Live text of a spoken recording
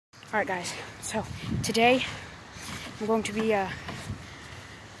Alright guys, so today I'm going to be,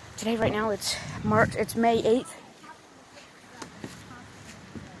 today right now it's May 8th.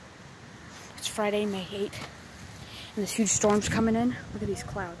 It's Friday, May 8th. And this huge storm's coming in. Look at these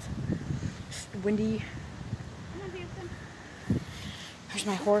clouds. It's windy. There's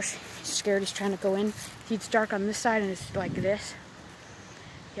my horse. He's scared, he's trying to go in. It's dark on this side and it's like this.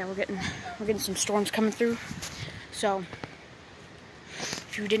 Yeah, we're getting some storms coming through. So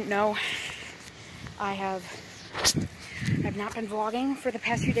if you didn't know, I've not been vlogging for the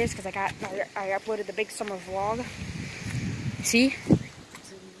past few days because I uploaded the big summer vlog. See?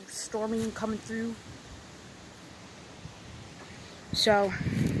 It's stormy coming through. So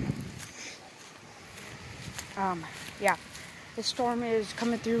yeah. The storm is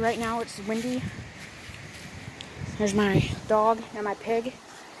coming through right now. It's windy. There's my dog and my pig.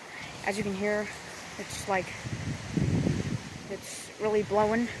 As you can hear, it's really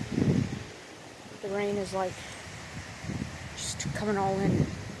blowing. The rain is like just coming all in.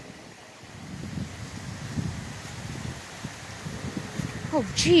 Oh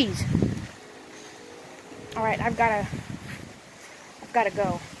geez. Alright, I've gotta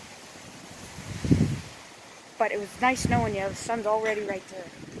go. But it was nice knowing you. The sun's already right there.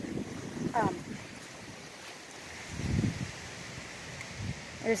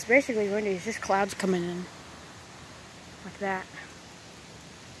 It's basically windy. It's just clouds coming in. Like that.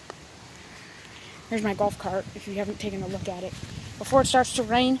 There's my golf cart, if you haven't taken a look at it. Before it starts to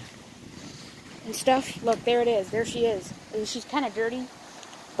rain and stuff, look, there it is. There she is. She's kind of dirty,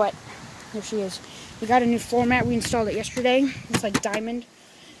 but there she is. We got a new floor mat. We installed it yesterday. It's like diamond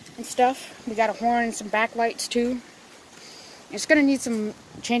and stuff. We got a horn and some backlights too. It's gonna need some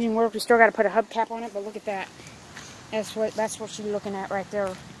changing work. We still gotta put a hubcap on it, but look at that. That's what she's looking at right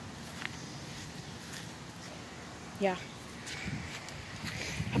there. Yeah.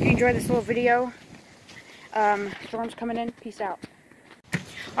 Hope you enjoyed this little video. Storm's coming in. Peace out.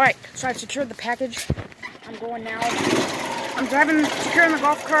 Alright, so I've secured the package. I'm going now. I'm securing the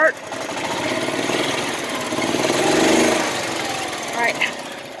golf cart. Alright.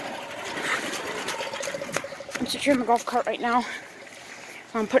 I'm securing the golf cart right now.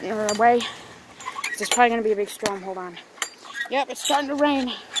 I'm putting her away. It's probably going to be a big storm. Hold on. Yep, it's starting to rain.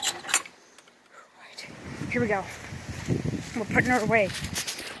 Right. Here we go. We're putting her away.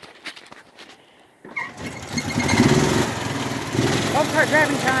 Golf cart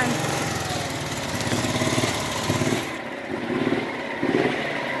driving time.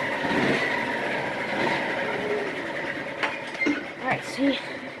 Alright, see?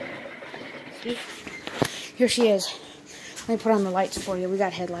 See? Here she is. Let me put on the lights for you. We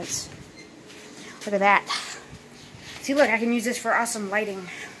got headlights. Look at that. See, look, I can use this for awesome lighting.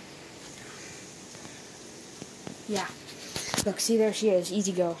 Yeah. Look, see, there she is.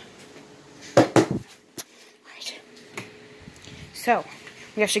 Easy go. Right. So,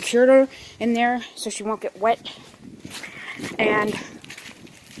 we have secured her in there so she won't get wet. And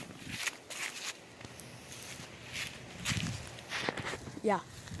yeah.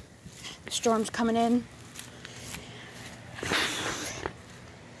 The storm's coming in.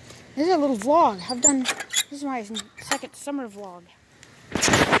 This is a little vlog. This is my second summer vlog.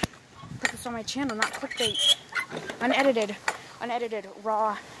 Put this on my channel, not clickbait. Unedited,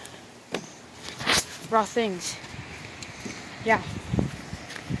 raw things. Yeah.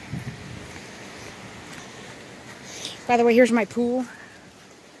 By the way, here's my pool.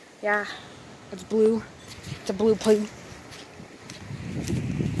 Yeah, it's blue. It's a blue pool.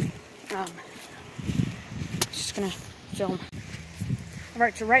 Just gonna film.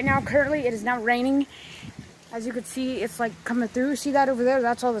 Alright, so right now, currently, it is now raining. As you can see, it's like coming through. See that over there?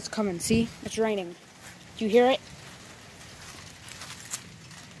 That's all that's coming. See? It's raining. Do you hear it?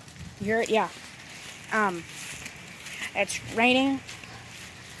 You hear it? Yeah. It's raining.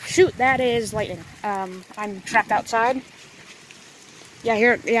 Shoot, that is lightning. I'm trapped outside. Yeah,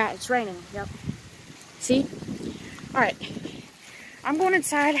 here. Yeah, it's raining. Yep. See? Alright. I'm going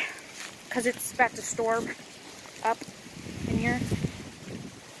inside because it's about to storm up in here.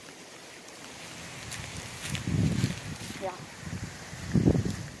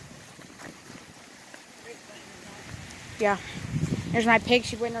 Yeah. There's my pig.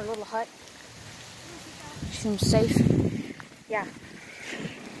 She went in her little hut. She seems safe. Yeah.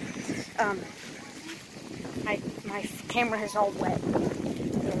 My camera is all wet.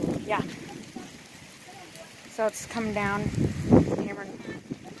 So, yeah. So it's coming down. Camera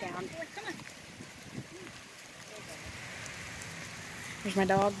down. There's my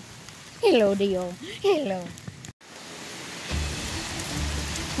dog. Hello, Dio. Hello.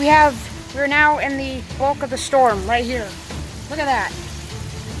 We're now in the bulk of the storm right here. Look at that.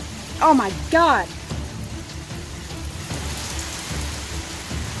 Oh my god.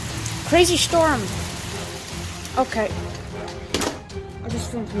 Crazy storm. Okay. I'll just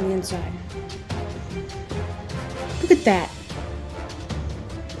film from the inside. Look at that.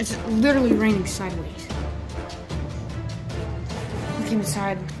 It's literally raining sideways. I came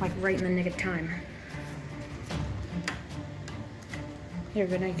inside like right in the nick of time. Here,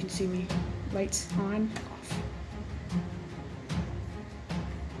 good now you can see me. Lights on, off.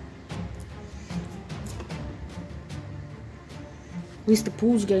 At least the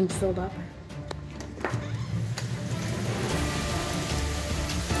pool's getting filled up. I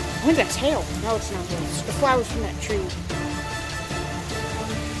think that's hail. No, it's not hail. It's the flowers from that tree.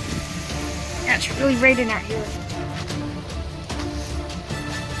 Yeah, it's really raining out here.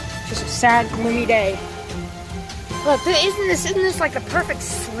 Just a sad, gloomy day. Look, isn't this like the perfect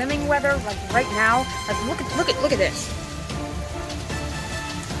swimming weather? Like right now. Like look at this.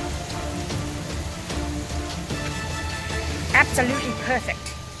 Absolutely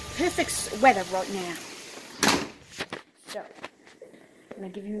perfect. Perfect weather right now. So, I'm gonna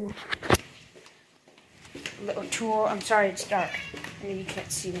give you a little tour. I'm sorry it's dark. I know you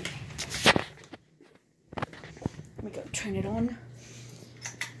can't see me. Let me go turn it on.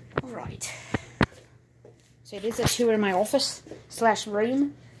 Alright. So it is a tour in my office /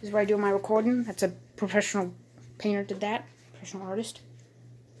 room. This is where I do my recording. That's a professional painter did that. Professional artist.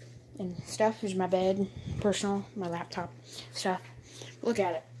 And stuff. Here's my bed. Personal. My laptop. Stuff. Look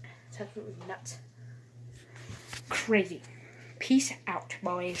at it. It's absolutely nuts. Crazy. Peace out,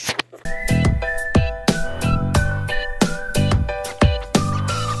 boys.